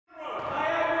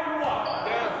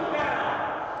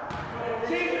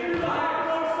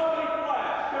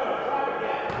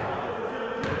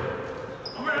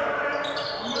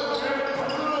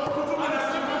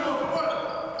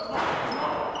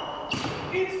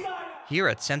Here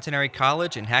at Centenary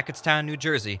College in Hackettstown, New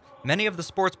Jersey, many of the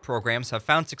sports programs have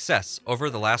found success over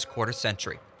the last quarter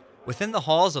century. Within the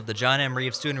halls of the John M.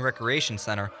 Reeve Student Recreation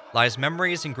Center lies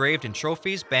memories engraved in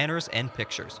trophies, banners, and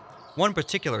pictures. One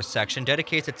particular section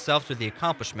dedicates itself to the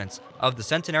accomplishments of the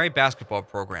Centenary basketball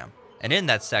program, and in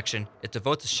that section, it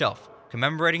devotes a shelf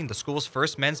commemorating the school's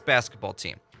first men's basketball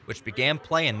team, which began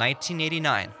play in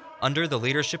 1989 under the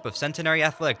leadership of Centenary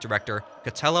Athletic Director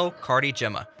Catello, Cardy,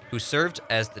 Gemma, who served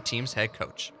as the team's head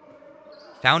coach.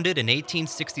 Founded in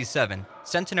 1867,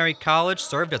 Centenary College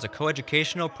served as a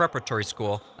coeducational preparatory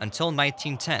school until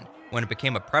 1910, when it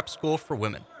became a prep school for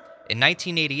women. In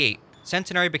 1988,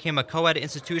 Centenary became a co-ed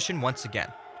institution once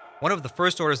again. One of the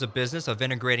first orders of business of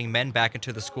integrating men back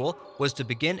into the school was to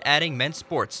begin adding men's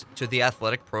sports to the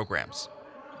athletic programs.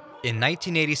 In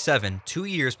 1987, 2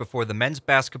 years before the men's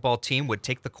basketball team would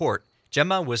take the court,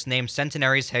 Gemma was named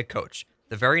Centenary's head coach.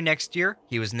 The very next year,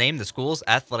 he was named the school's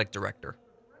athletic director.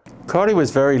 Cardy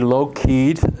was very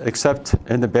low-keyed, except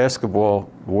in the basketball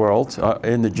world,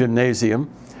 in the gymnasium.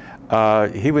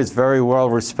 He was very well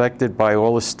respected by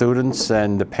all the students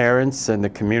and the parents and the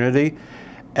community.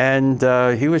 And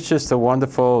he was just a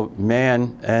wonderful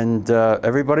man, and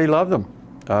everybody loved him.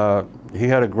 He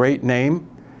had a great name.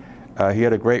 He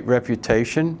had a great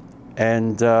reputation,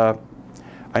 and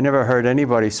I never heard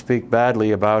anybody speak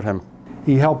badly about him.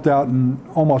 He helped out in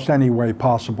almost any way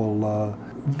possible.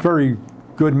 Very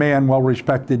good man, well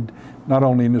respected, not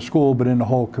only in the school but in the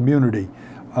whole community.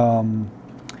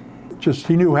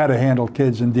 He knew how to handle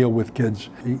kids and deal with kids.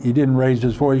 He didn't raise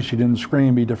his voice, he didn't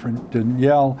scream, he didn't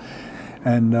yell,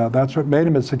 and that's what made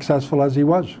him as successful as he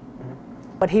was.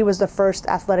 But he was the first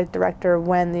athletic director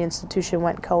when the institution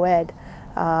went co-ed.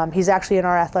 He's actually in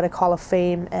our Athletic Hall of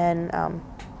Fame, and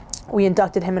we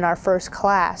inducted him in our first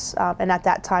class, and at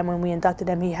that time when we inducted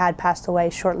him, he had passed away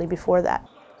shortly before that.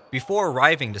 Before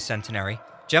arriving to Centenary,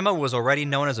 Gemma was already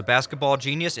known as a basketball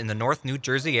genius in the North New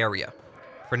Jersey area.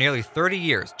 For nearly 30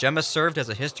 years, Gemma served as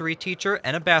a history teacher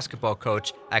and a basketball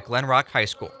coach at Glen Rock High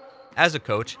School. As a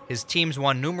coach, his teams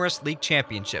won numerous league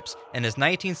championships, and his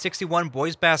 1961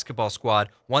 boys basketball squad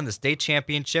won the state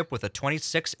championship with a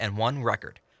 26-1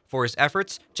 record. For his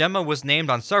efforts, Gemma was named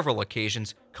on several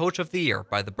occasions Coach of the Year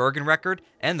by the Bergen Record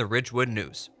and the Ridgewood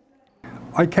News.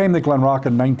 I came to Glen Rock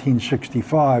in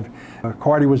 1965.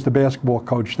 Cardy was the basketball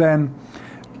coach then.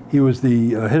 He was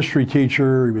the history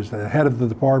teacher. He was the head of the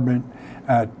department.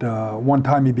 At one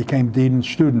time he became dean of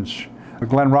students.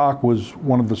 Glen Rock was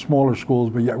one of the smaller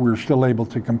schools, but yet we were still able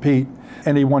to compete.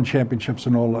 And he won championships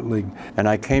in all that league. And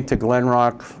I came to Glen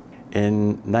Rock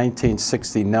in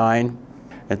 1969.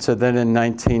 And so then in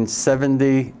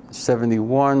 1970,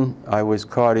 71, I was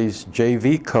Cardy's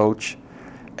JV coach,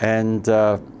 and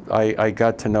I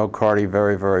got to know Cardy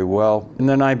very, very well. And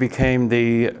then I became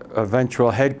the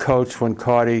eventual head coach when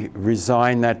Cardy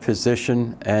resigned that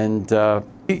position, and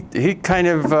he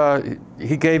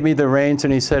gave me the reins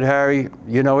and he said, "Harry,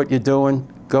 you know what you're doing,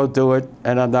 go do it,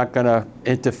 and I'm not gonna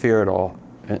interfere at all."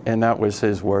 And that was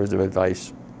his words of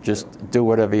advice. Just do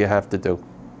whatever you have to do.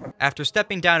 After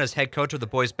stepping down as head coach of the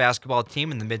boys basketball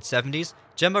team in the mid-70s,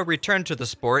 Gemma returned to the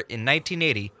sport in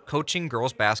 1980, coaching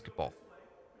girls basketball.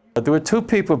 There were two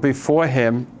people before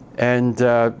him, and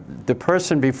the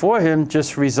person before him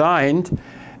just resigned,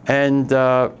 and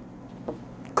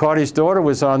Cardy's daughter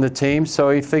was on the team,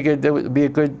 so he figured it would be a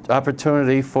good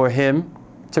opportunity for him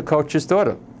to coach his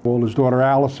daughter. Well, his daughter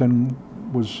Allison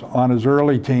was on his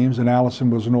early teams, and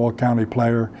Allison was an all-county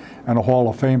player and a Hall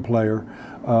of Fame player.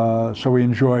 So we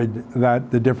enjoyed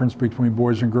that. The difference between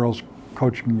boys and girls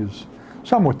coaching is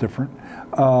somewhat different,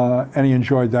 and he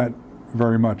enjoyed that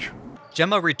very much.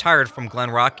 Gemma retired from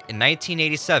Glen Rock in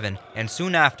 1987 and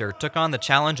soon after took on the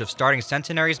challenge of starting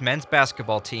Centenary's men's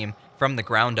basketball team from the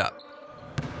ground up.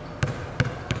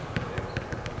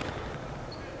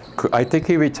 I think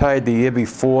he retired the year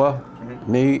before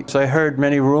me. So I heard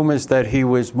many rumors that he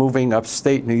was moving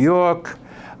upstate New York.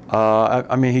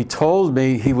 I mean, he told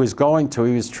me he was going to.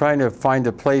 He was trying to find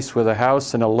a place with a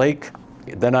house and a lake.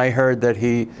 Then I heard that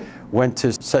he went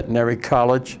to Centenary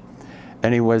College,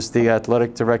 and he was the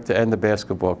athletic director and the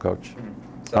basketball coach.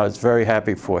 So I was very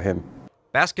happy for him.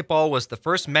 Basketball was the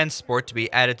first men's sport to be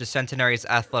added to Centenary's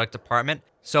athletic department,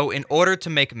 so in order to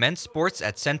make men's sports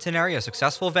at Centenary a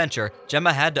successful venture,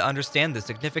 Gemma had to understand the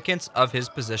significance of his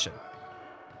position.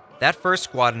 That first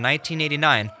squad in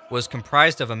 1989 was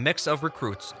comprised of a mix of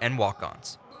recruits and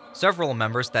walk-ons. Several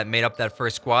members that made up that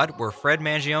first squad were Fred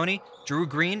Mangione, Drew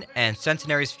Green, and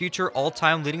Centenary's future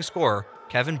all-time leading scorer,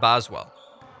 Kevin Boswell.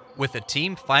 With the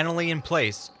team finally in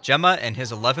place, Gemma and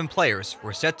his 11 players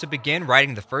were set to begin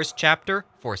writing the first chapter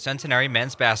for Centenary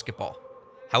men's basketball.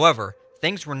 However,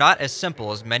 things were not as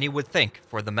simple as many would think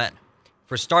for the men.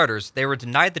 For starters, they were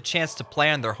denied the chance to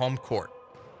play on their home court.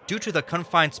 Due to the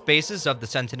confined spaces of the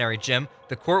Centenary gym,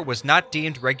 the court was not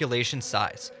deemed regulation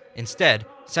size. Instead,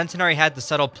 Centenary had to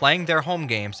settle playing their home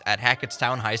games at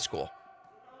Hackettstown High School.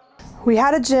 We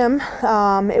had a gym.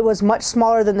 It was much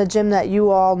smaller than the gym that you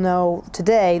all know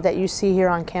today that you see here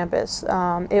on campus.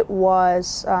 It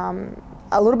was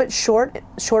a little bit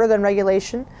shorter than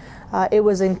regulation. It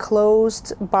was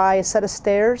enclosed by a set of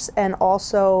stairs and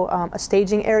also a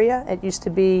staging area. It used to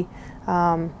be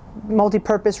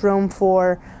multi-purpose room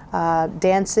for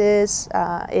dances.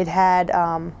 It had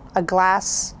a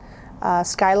glass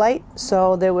skylight,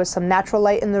 so there was some natural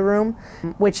light in the room,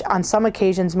 which on some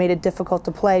occasions made it difficult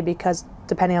to play because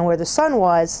depending on where the sun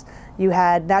was, you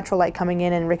had natural light coming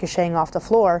in and ricocheting off the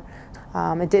floor.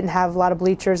 It didn't have a lot of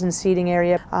bleachers and seating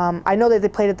area. I know that they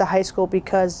played at the high school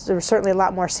because there was certainly a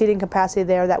lot more seating capacity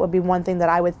there. That would be one thing that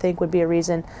I would think would be a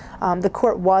reason. The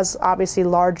court was obviously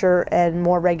larger and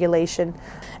more regulation.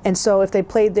 And so if they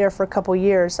played there for a couple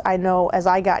years, I know as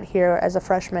I got here as a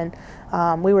freshman,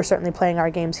 we were certainly playing our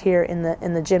games here in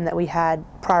the gym that we had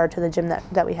prior to the gym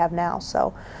that we have now.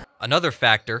 So another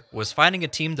factor was finding a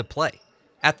team to play.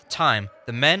 At the time,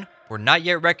 the men were not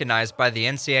yet recognized by the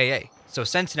NCAA, so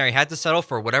Centenary had to settle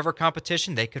for whatever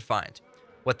competition they could find.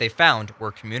 What they found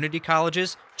were community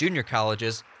colleges, junior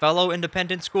colleges, fellow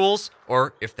independent schools,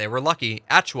 or, if they were lucky,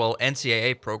 actual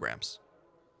NCAA programs.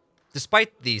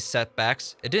 Despite these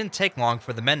setbacks, it didn't take long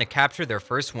for the men to capture their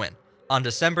first win. On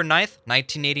December 9th,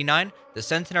 1989, the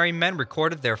Centenary men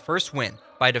recorded their first win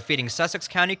by defeating Sussex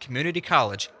County Community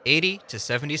College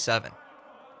 80-77.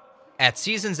 At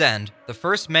season's end, the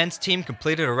first men's team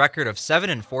completed a record of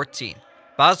 7-14.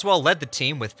 Boswell led the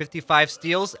team with 55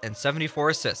 steals and 74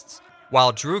 assists,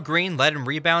 while Drew Green led in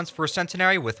rebounds for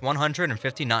Centenary with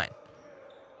 159.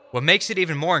 What makes it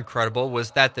even more incredible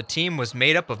was that the team was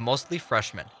made up of mostly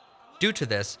freshmen. Due to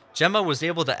this, Gemma was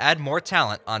able to add more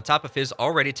talent on top of his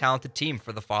already talented team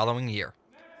for the following year.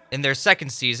 In their second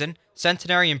season,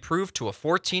 Centenary improved to a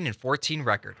 14-14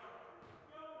 record.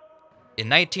 In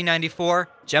 1994,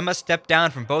 Gemma stepped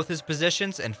down from both his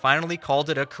positions and finally called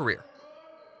it a career.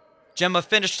 Gemma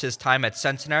finished his time at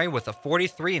Centenary with a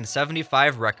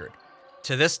 43-75 record.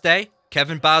 To this day,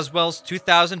 Kevin Boswell's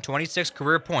 2,026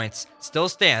 career points still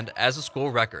stand as a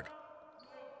school record.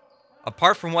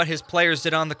 Apart from what his players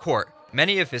did on the court,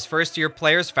 many of his first-year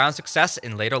players found success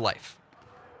in later life.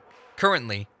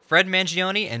 Currently, Fred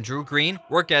Mangione and Drew Green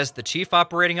work as the Chief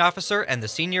Operating Officer and the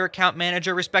Senior Account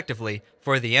Manager, respectively,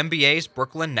 for the NBA's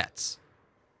Brooklyn Nets.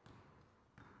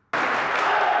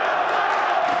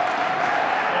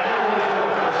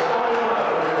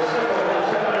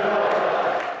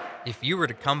 If you were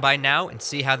to come by now and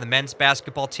see how the men's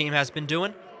basketball team has been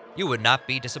doing, you would not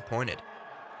be disappointed.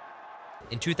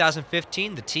 In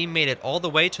 2015, the team made it all the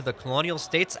way to the Colonial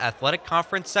States Athletic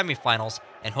Conference semifinals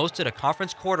and hosted a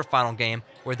conference quarterfinal game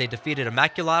where they defeated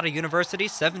Immaculata University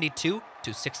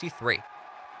 72-63.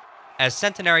 As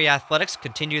Centenary athletics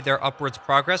continue their upwards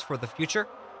progress for the future,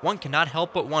 one cannot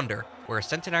help but wonder where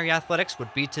Centenary athletics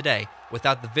would be today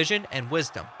without the vision and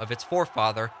wisdom of its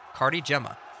forefather, Cardy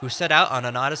Gemma, who set out on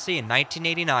an odyssey in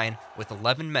 1989 with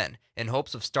 11 men in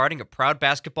hopes of starting a proud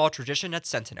basketball tradition at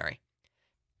Centenary.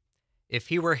 If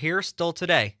he were here still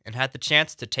today and had the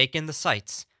chance to take in the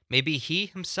sights, maybe he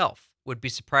himself would be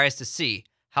surprised to see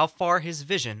how far his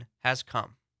vision has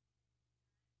come.